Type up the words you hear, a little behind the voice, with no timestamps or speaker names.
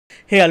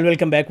Hey all,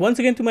 welcome back once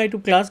again to my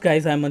YouTube class.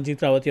 Guys, I'm Manjeet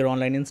Rawat, your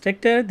online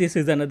instructor. This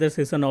is another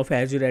session of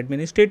Azure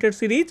Administrator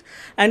series,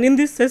 and in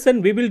this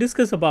session we will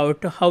discuss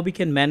about how we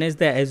can manage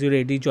the Azure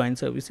AD Join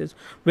services.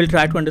 We'll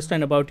try to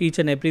understand about each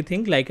and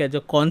everything like as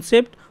a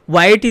concept,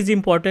 why it is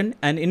important,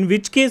 and in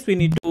which case we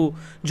need to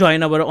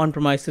join our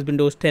on-premises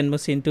Windows 10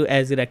 machine to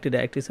Azure Active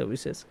Directory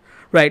services.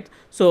 Right.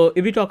 So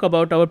if we talk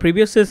about our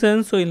previous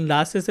session, so in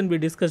last session we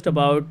discussed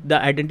about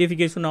the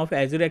identification of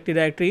Azure Active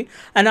Directory,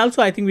 and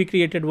also I think we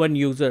created one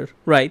user,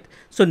 right?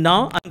 So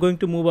now I'm going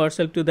to move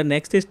ourselves to the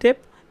next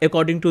step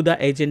according to the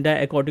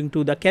agenda, according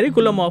to the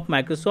curriculum of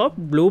Microsoft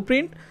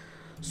Blueprint.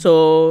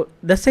 So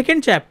the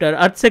second chapter,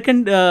 our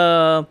second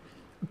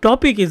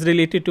topic is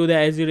related to the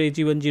Azure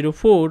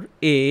AG104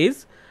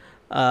 is,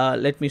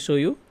 let me show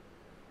you,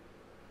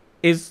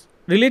 is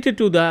related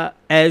to the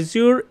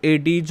Azure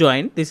AD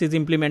Join. This is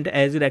implement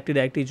Azure Active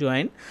Directory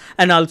Join,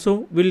 and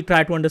also we'll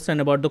try to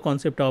understand about the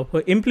concept of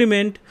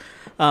implement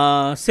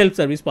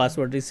self-service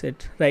password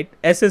reset, right?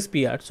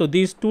 SSPR. So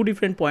these two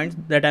different points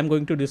that I'm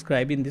going to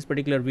describe in this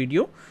particular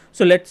video.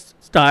 So let's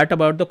start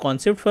about the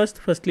concept first.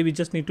 Firstly, we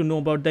just need to know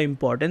about the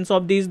importance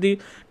of the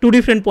two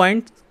different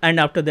points, and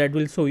after that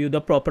we'll show you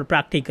the proper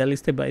practical,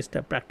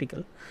 step-by-step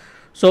practical.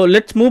 So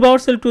let's move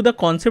ourselves to the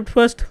concept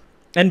first.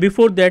 And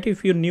before that,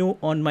 if you're new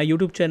on my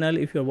YouTube channel,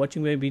 if you're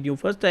watching my video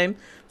first time,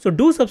 so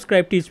do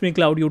subscribe Teach Me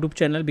Cloud YouTube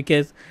channel,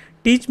 because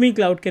Teach Me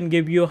Cloud can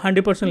give you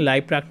 100%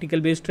 live practical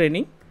based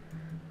training.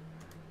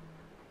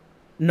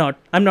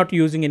 I'm not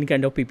using any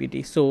kind of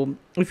PPT. So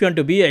if you want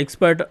to be an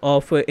expert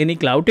of any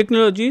cloud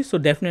technology, so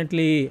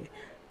definitely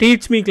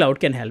Teach Me Cloud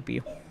can help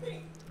you.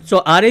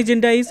 So our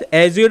agenda is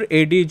Azure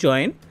AD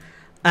Join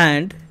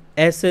and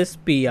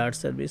SSPR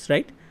service,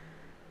 right?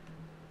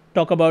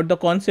 Talk about the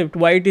concept,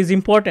 why it is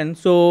important.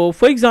 So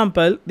for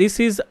example, this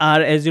is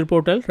our Azure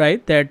portal,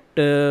 right, that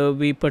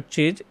we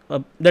purchase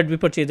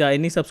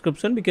any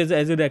subscription, because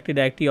Azure Active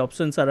Directory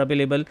options are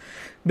available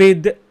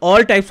with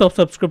all types of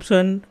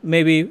subscription.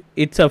 Maybe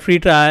it's a free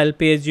trial,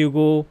 pay as you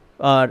go,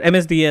 or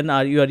MSDN,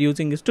 or you are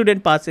using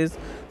student passes,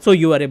 so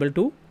you are able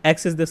to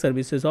access the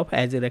services of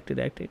Azure Active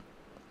Directory.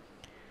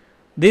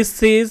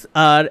 This is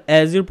our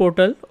Azure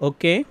portal,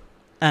 okay.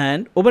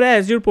 And over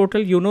Azure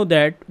portal, you know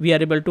that we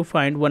are able to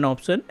find one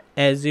option,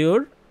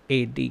 Azure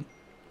AD,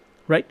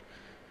 right?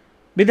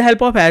 With the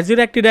help of Azure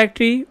Active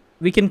Directory,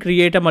 we can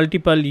create a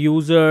multiple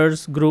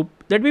users group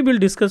that we will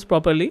discuss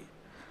properly.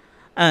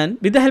 And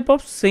with the help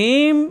of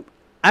same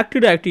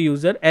Active Directory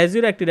user,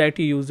 Azure Active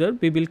Directory user,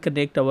 we will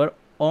connect our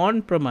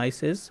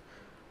on-premises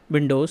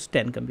Windows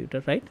 10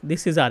 computer, right?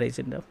 This is our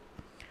agenda.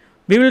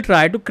 We will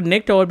try to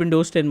connect our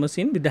Windows 10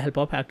 machine with the help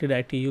of Active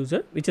Directory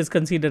user, which is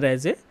considered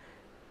as a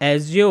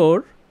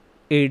Azure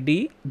AD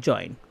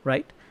Join,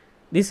 right?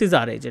 This is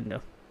our agenda.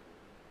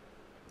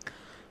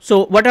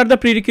 So what are the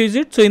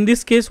prerequisites? So in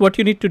this case, what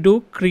you need to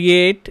do,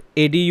 create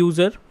AD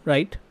user,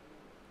 right?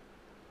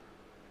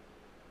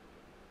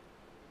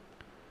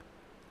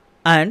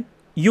 And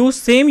use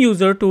same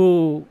user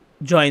to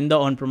join the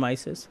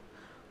on-premises.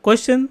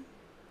 Question,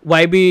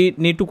 why we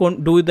need to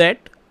do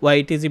that? Why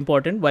it is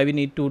important? Why we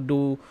need to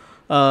do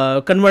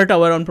convert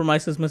our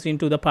on-premises machine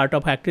to the part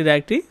of Active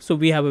Directory? So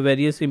we have a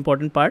various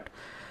important part.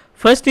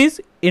 First is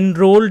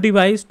enroll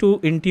device to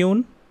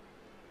Intune,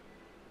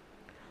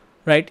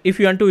 right? If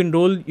you want to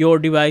enroll your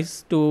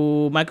device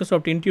to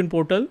Microsoft Intune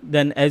portal,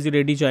 then Azure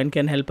AD Join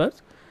can help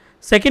us.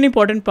 Second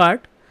important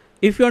part,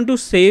 if you want to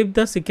save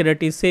the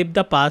security, save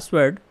the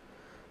password,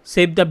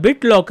 save the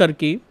BitLocker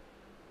key,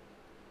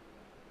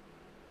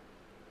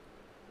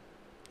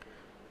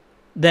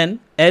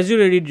 then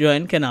Azure AD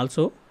Join can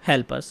also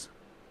help us.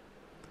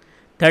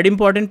 Third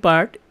important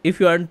part, if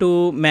you want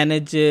to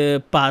manage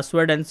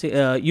password and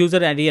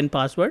user ID and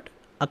password,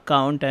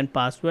 account and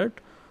password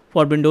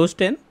for Windows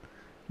 10,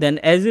 then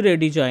Azure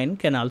AD Join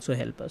can also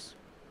help us.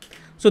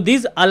 So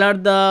these all are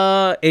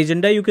the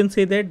agenda, you can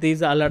say that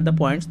these all are the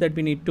points that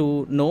we need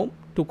to know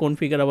to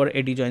configure our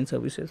AD Join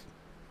services.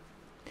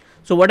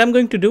 So what I'm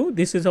going to do,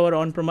 this is our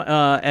on-prem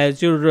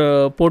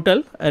Azure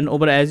portal, and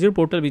over Azure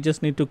portal we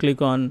just need to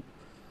click on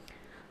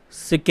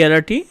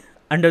security.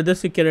 Under the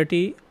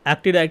security,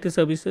 Active Directory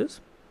services,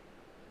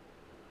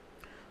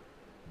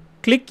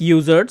 click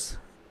users,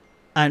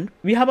 and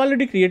we have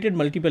already created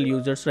multiple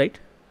users, right?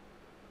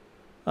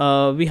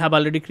 We have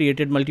already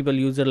created multiple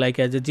user like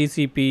as a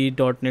GCP,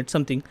 .NET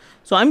something.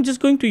 So I'm just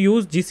going to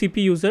use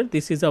GCP user.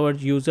 This is our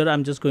user.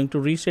 I'm just going to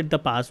reset the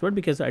password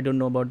because I don't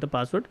know about the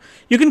password.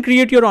 You can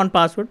create your own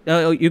password.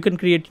 You can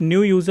create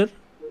new user.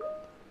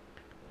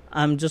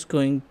 I'm just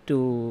going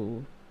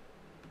to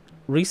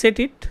reset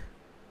it,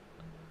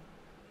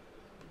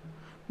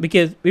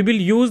 because we will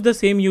use the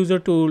same user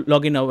to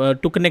log in our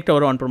to connect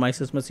our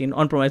on-premises machine,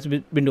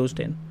 on-premises Windows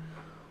 10.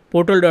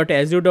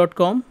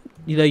 Portal.azure.com.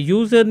 The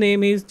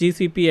username is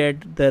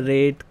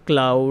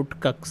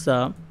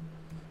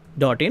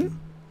gcp@cloudkaksa.in.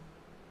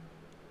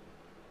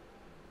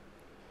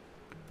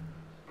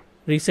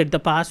 Reset the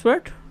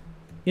password.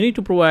 You need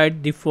to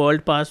provide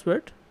default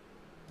password.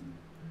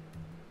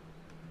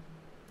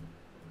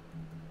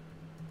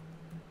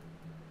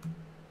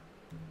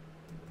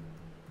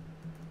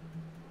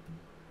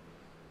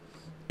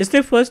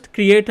 Step first,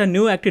 create a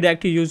new Active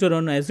Directory user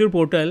on Azure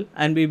portal,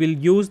 and we will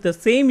use the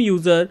same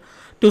user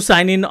to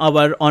sign in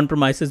our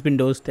on-premises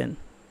Windows 10.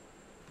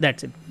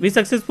 That's it. We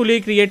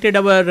successfully created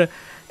our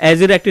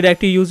Azure Active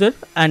Directory user,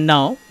 and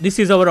now this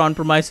is our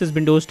on-premises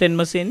Windows 10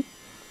 machine.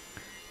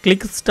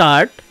 Click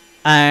Start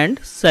and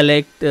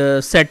select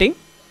Setting.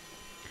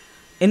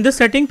 In the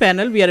Setting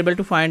panel, we are able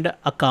to find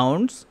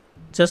Accounts.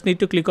 Just need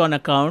to click on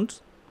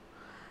Accounts.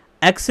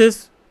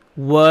 Access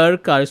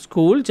Work or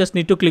School. Just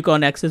need to click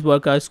on Access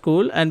Work or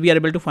School, and we are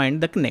able to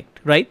find the Connect,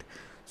 right?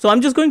 So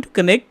I'm just going to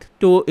connect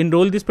to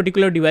enroll this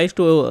particular device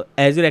to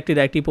Azure Active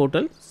Directory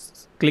portal.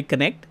 Click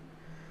Connect.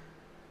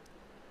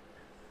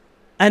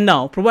 And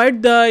now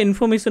provide the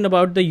information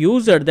about the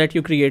user that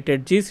you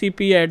created,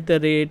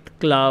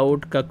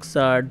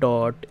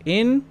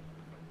 gcp@cloudkaksa.in.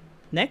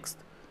 Next.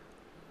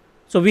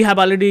 So we have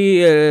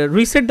already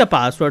reset the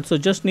password, so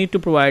just need to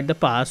provide the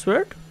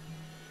password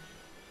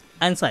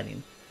and sign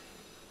in.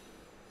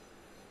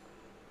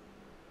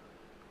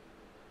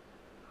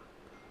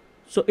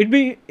 So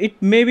it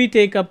maybe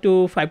take up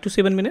to 5 to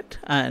 7 minutes,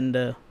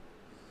 and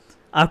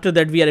after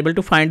that we are able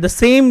to find the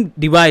same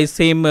device,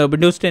 same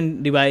Windows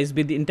 10 device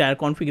with the entire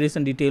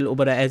configuration detail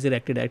over Azure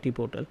Active Directory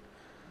portal.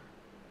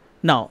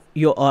 Now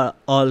you are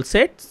all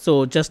set,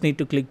 so just need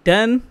to click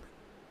Done.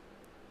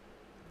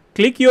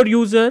 Click your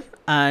user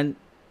and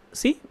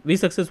see, we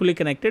successfully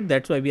connected.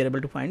 That's why we are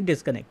able to find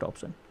disconnect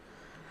option.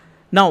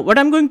 Now what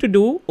I'm going to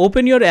do,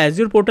 open your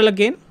Azure portal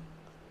again,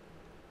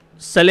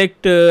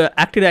 select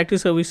Active Directory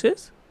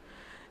services.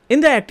 In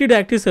the Active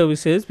Directory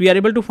services, we are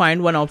able to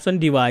find one option,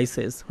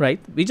 devices, right?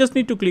 We just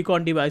need to click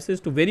on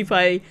devices to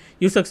verify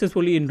you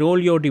successfully enroll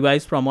your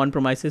device from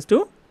on-premises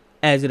to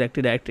Azure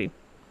Active Directory.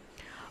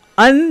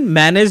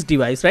 Unmanaged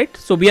device, right?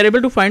 So we are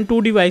able to find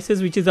two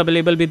devices which is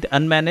available with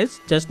unmanaged.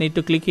 Just need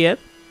to click here.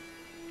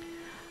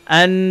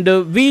 And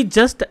we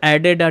just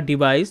added a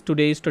device.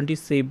 Today is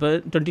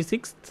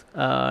 26th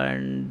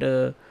and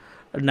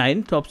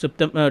 9th of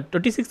September,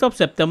 26th of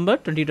September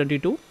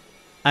 2022,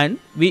 and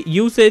we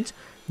usage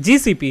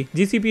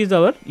GCP is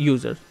our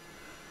user.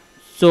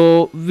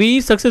 So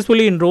we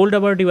successfully enrolled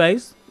our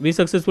device. We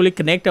successfully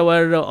connect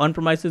our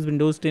on-premises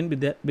Windows 10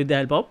 with the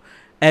help of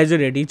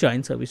Azure AD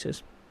Join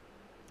services.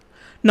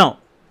 Now,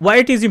 why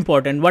it is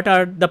important? What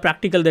are the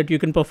practical that you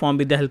can perform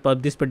with the help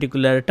of this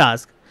particular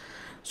task?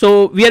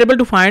 So we are able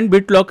to find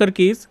BitLocker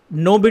keys.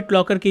 No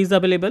BitLocker keys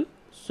available.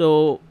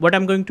 So what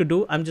I'm going to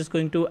do, I'm just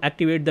going to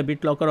activate the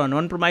BitLocker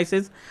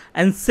on-premises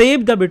and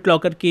save the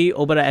BitLocker key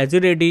over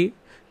Azure AD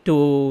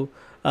to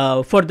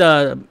for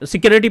the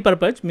security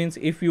purpose, means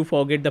if you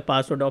forget the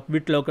password of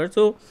BitLocker,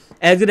 so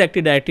Azure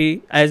Active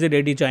Directory, Azure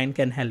AD Join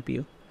can help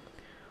you.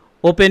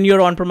 Open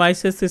your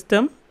on-premises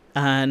system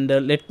and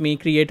let me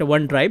create a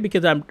OneDrive,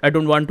 because I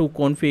don't want to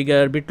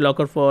configure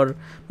BitLocker for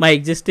my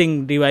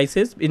existing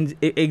devices in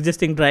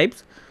existing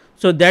drives.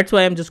 So that's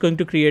why I'm just going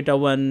to create a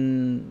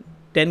 10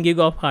 gig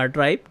of hard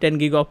drive, 10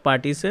 gig of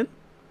partition.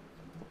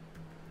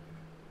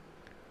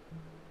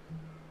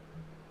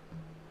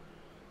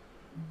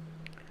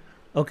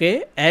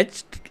 Okay,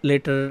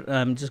 later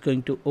I'm just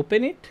going to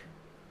open it.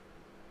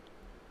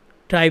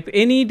 Type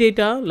any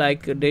data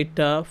like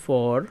data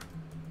for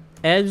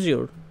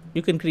Azure.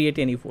 You can create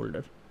any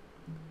folder.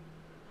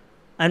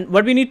 And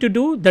what we need to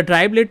do, the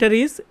drive letter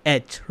is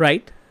H,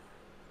 right?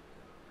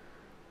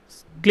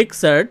 Click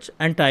search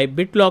and type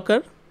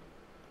BitLocker.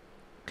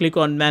 Click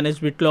on manage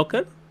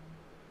BitLocker.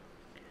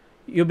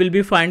 You will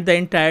be find the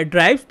entire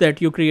drives that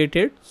you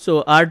created.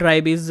 So our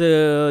drive is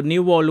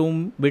new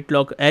volume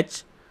BitLocker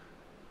H.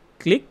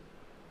 Click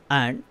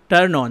and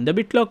turn on the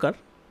BitLocker.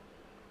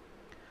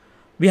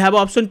 We have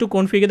option to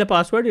configure the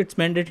password. It's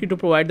mandatory to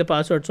provide the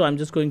password, so I'm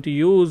just going to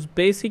use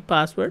basic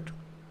password.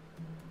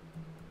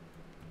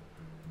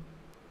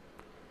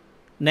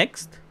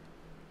 Next,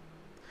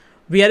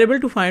 we are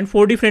able to find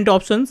 4 different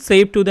options: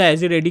 save to the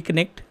Azure AD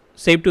Connect,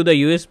 save to the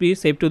USB,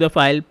 save to the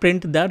file,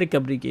 print the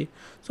recovery key.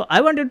 So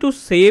I wanted to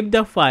save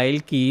the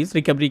file keys,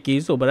 recovery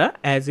keys over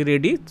Azure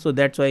AD. So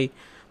that's why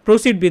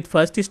proceed with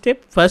first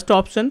step, first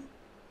option.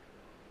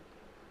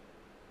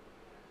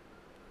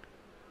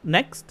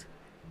 Next,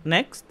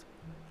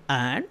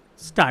 and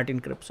start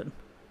encryption.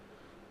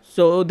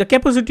 So the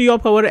capacity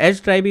of our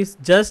H drive is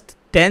just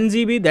 10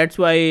 GB. That's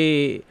why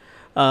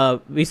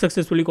we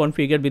successfully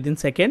configured within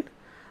second.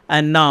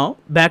 And now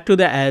back to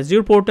the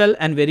Azure portal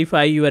and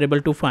verify you are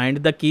able to find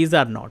the keys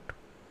or not.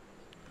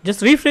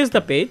 Just refresh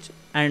the page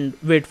and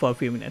wait for a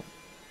few minutes.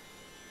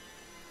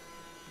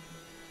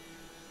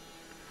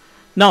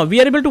 Now we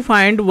are able to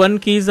find one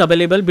key is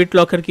available,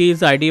 BitLocker key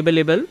is ID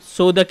available.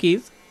 So the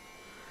keys.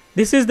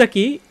 This is the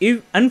key.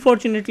 If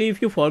unfortunately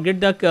if you forget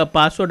the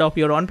password of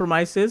your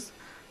on-premises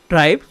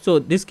drive, so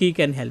this key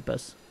can help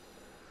us.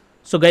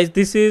 So guys,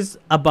 this is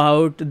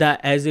about the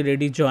Azure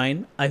AD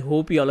Join. I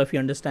hope all of you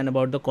understand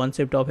about the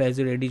concept of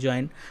Azure AD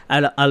Join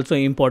and also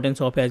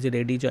importance of Azure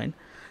AD Join.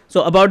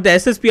 So about the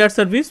SSPR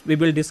service, we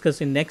will discuss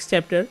in next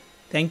chapter.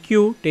 Thank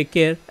you, take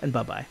care, and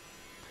bye bye.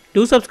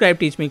 Do subscribe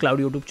Teach Me Cloud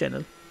YouTube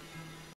channel.